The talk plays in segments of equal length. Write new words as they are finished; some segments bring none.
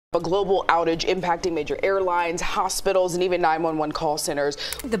A global outage impacting major airlines, hospitals, and even 911 call centers.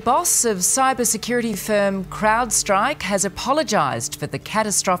 The boss of cybersecurity firm CrowdStrike has apologised for the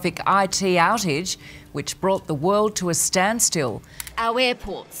catastrophic IT outage which brought the world to a standstill. Our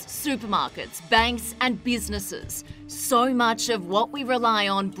airports, supermarkets, banks and businesses. So much of what we rely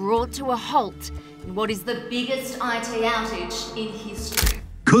on brought to a halt in what is the biggest IT outage in history.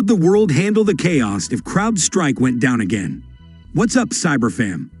 Could the world handle the chaos if CrowdStrike went down again? What's up,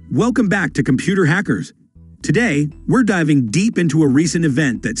 Cyberfam? Welcome back to Computer Hackers. Today, we're diving deep into a recent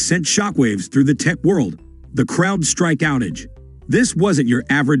event that sent shockwaves through the tech world, the CrowdStrike outage. This wasn't your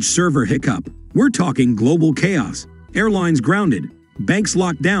average server hiccup. We're talking global chaos, airlines grounded, banks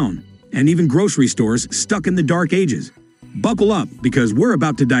locked down, and even grocery stores stuck in the dark ages. Buckle up, because we're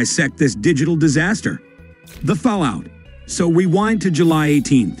about to dissect this digital disaster. The fallout. So rewind to July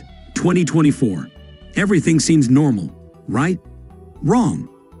 18th, 2024. Everything seems normal, right? Wrong.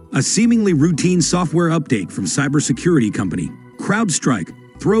 A seemingly routine software update from cybersecurity company CrowdStrike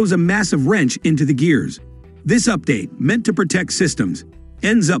throws a massive wrench into the gears. This update, meant to protect systems,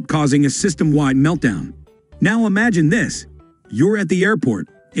 ends up causing a system-wide meltdown. Now imagine this. You're at the airport,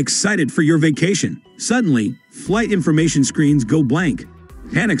 excited for your vacation. Suddenly, flight information screens go blank.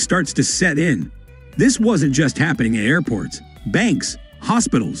 Panic starts to set in. This wasn't just happening at airports. Banks,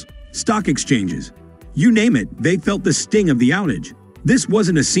 hospitals, stock exchanges. You name it, they felt the sting of the outage. This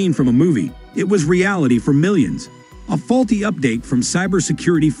wasn't a scene from a movie. It was reality for millions. A faulty update from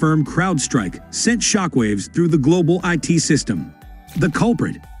cybersecurity firm CrowdStrike sent shockwaves through the global IT system. The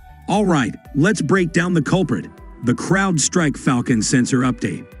culprit. All right, let's break down the culprit. The CrowdStrike Falcon sensor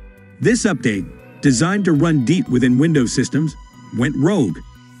update. This update, designed to run deep within Windows systems, went rogue.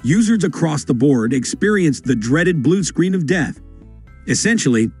 Users across the board experienced the dreaded blue screen of death.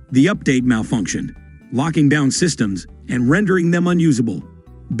 Essentially, the update malfunctioned, locking down systems and rendering them unusable.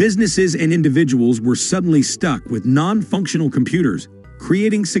 Businesses and individuals were suddenly stuck with non-functional computers,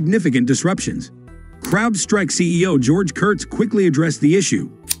 creating significant disruptions. CrowdStrike CEO George Kurtz quickly addressed the issue.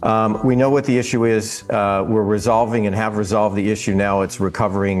 We know what the issue is. We're resolving and have resolved the issue now. It's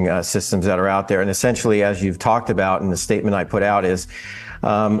recovering systems that are out there. And essentially, as you've talked about in the statement I put out, is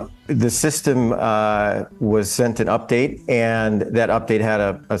the system was sent an update, and that update had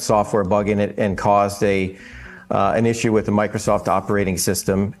a software bug in it and caused an issue with the Microsoft operating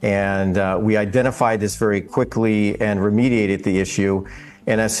system. And we identified this very quickly and remediated the issue.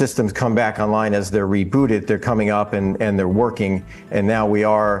 And as systems come back online, as they're rebooted, they're coming up and they're working. And now we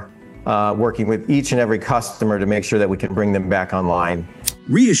are working with each and every customer to make sure that we can bring them back online.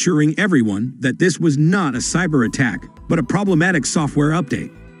 Reassuring everyone that this was not a cyber attack, but a problematic software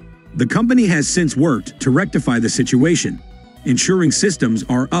update. The company has since worked to rectify the situation, ensuring systems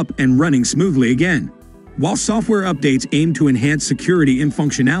are up and running smoothly again. While software updates aim to enhance security and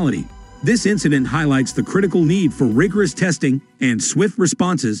functionality, this incident highlights the critical need for rigorous testing and swift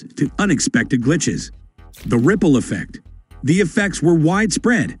responses to unexpected glitches. The ripple effect. The effects were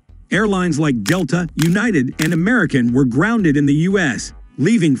widespread. Airlines like Delta, United, and American were grounded in the U.S.,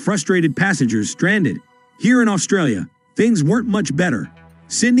 leaving frustrated passengers stranded. Here in Australia, things weren't much better.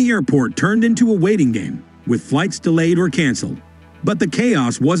 Sydney Airport turned into a waiting game, with flights delayed or cancelled. But the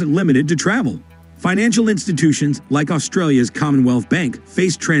chaos wasn't limited to travel. Financial institutions like Australia's Commonwealth Bank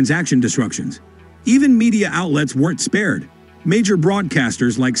faced transaction disruptions. Even media outlets weren't spared. Major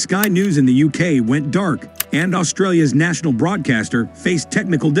broadcasters like Sky News in the UK went dark, and Australia's national broadcaster faced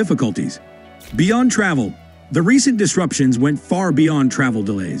technical difficulties. Beyond travel, the recent disruptions went far beyond travel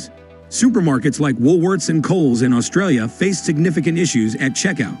delays. Supermarkets like Woolworths and Coles in Australia faced significant issues at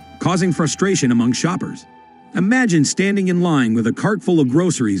checkout, causing frustration among shoppers. Imagine standing in line with a cart full of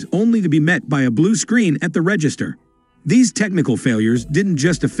groceries only to be met by a blue screen at the register. These technical failures didn't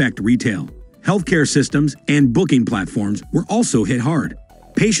just affect retail. Healthcare systems and booking platforms were also hit hard.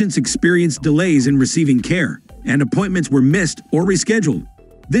 Patients experienced delays in receiving care, and appointments were missed or rescheduled.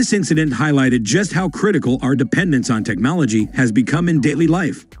 This incident highlighted just how critical our dependence on technology has become in daily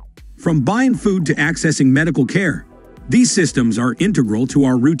life. From buying food to accessing medical care, these systems are integral to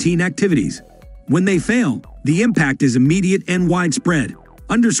our routine activities. When they fail, the impact is immediate and widespread,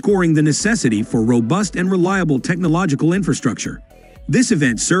 underscoring the necessity for robust and reliable technological infrastructure. This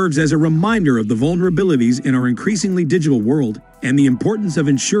event serves as a reminder of the vulnerabilities in our increasingly digital world and the importance of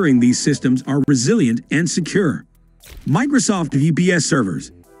ensuring these systems are resilient and secure. Microsoft VPS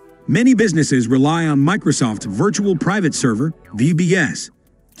servers. Many businesses rely on Microsoft's Virtual Private Server, VPS,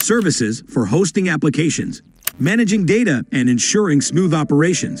 services for hosting applications, managing data, and ensuring smooth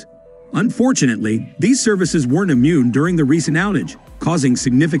operations. Unfortunately, these services weren't immune during the recent outage, causing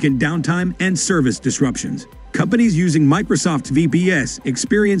significant downtime and service disruptions. companies using Microsoft's VPS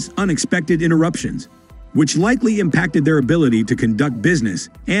experienced unexpected interruptions, which likely impacted their ability to conduct business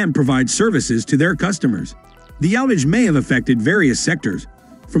and provide services to their customers. The outage may have affected various sectors,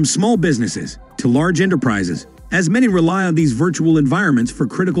 from small businesses to large enterprises, as many rely on these virtual environments for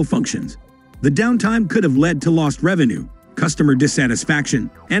critical functions. The downtime could have led to lost revenue, customer dissatisfaction,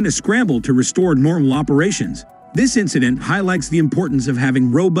 and a scramble to restore normal operations. This incident highlights the importance of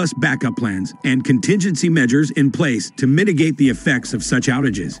having robust backup plans and contingency measures in place to mitigate the effects of such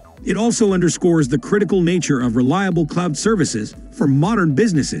outages. It also underscores the critical nature of reliable cloud services for modern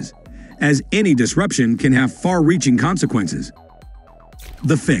businesses, as any disruption can have far-reaching consequences.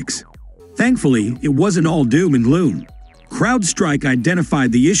 The fix. Thankfully, it wasn't all doom and gloom. CrowdStrike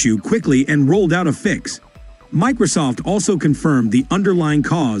identified the issue quickly and rolled out a fix. Microsoft also confirmed the underlying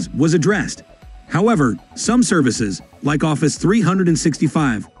cause was addressed. However, some services, like Office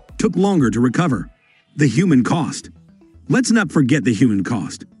 365, took longer to recover. The human cost. Let's not forget the human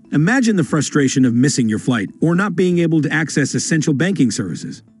cost. Imagine the frustration of missing your flight or not being able to access essential banking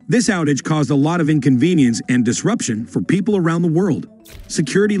services. This outage caused a lot of inconvenience and disruption for people around the world.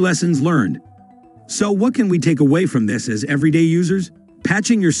 Security lessons learned. So what can we take away from this as everyday users?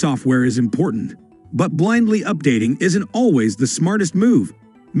 Patching your software is important, but blindly updating isn't always the smartest move.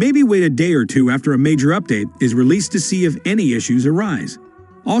 Maybe wait a day or two after a major update is released to see if any issues arise.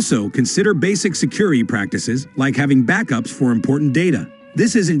 Also, consider basic security practices like having backups for important data.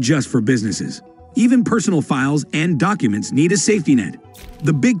 This isn't just for businesses. Even personal files and documents need a safety net.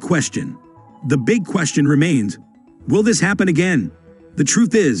 The big question remains, will this happen again? The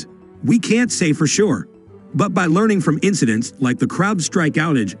truth is, we can't say for sure. But by learning from incidents like the CrowdStrike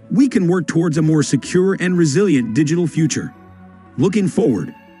outage, we can work towards a more secure and resilient digital future. Looking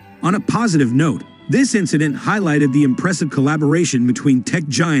forward. On a positive note, this incident highlighted the impressive collaboration between tech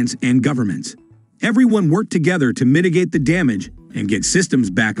giants and governments. Everyone worked together to mitigate the damage and get systems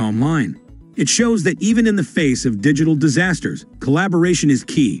back online. It shows that even in the face of digital disasters, collaboration is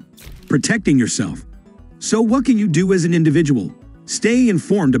key. Protecting yourself. So what can you do as an individual? Stay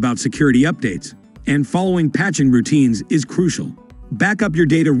informed about security updates, and following patching routines is crucial. Back up your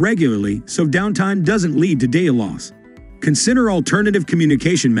data regularly so downtime doesn't lead to data loss. Consider alternative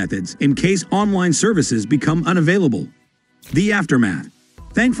communication methods in case online services become unavailable. The aftermath.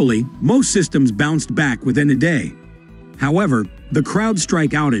 Thankfully, most systems bounced back within a day. However, the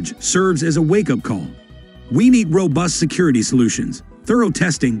CrowdStrike outage serves as a wake-up call. We need robust security solutions, thorough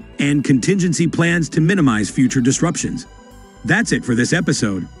testing, and contingency plans to minimize future disruptions. That's it for this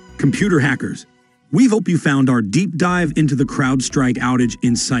episode, Computer Hackers. We hope you found our deep dive into the CrowdStrike outage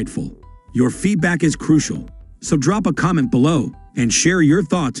insightful. Your feedback is crucial, so drop a comment below and share your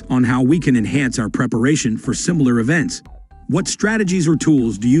thoughts on how we can enhance our preparation for similar events. What strategies or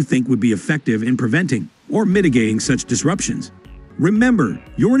tools do you think would be effective in preventing or mitigating such disruptions? Remember,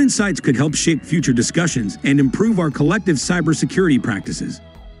 your insights could help shape future discussions and improve our collective cybersecurity practices.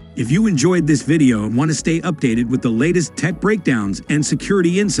 If you enjoyed this video and want to stay updated with the latest tech breakdowns and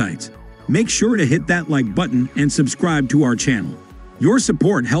security insights, make sure to hit that like button and subscribe to our channel. Your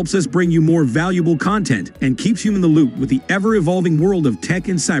support helps us bring you more valuable content and keeps you in the loop with the ever-evolving world of tech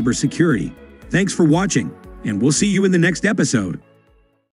and cybersecurity. Thanks for watching, and we'll see you in the next episode.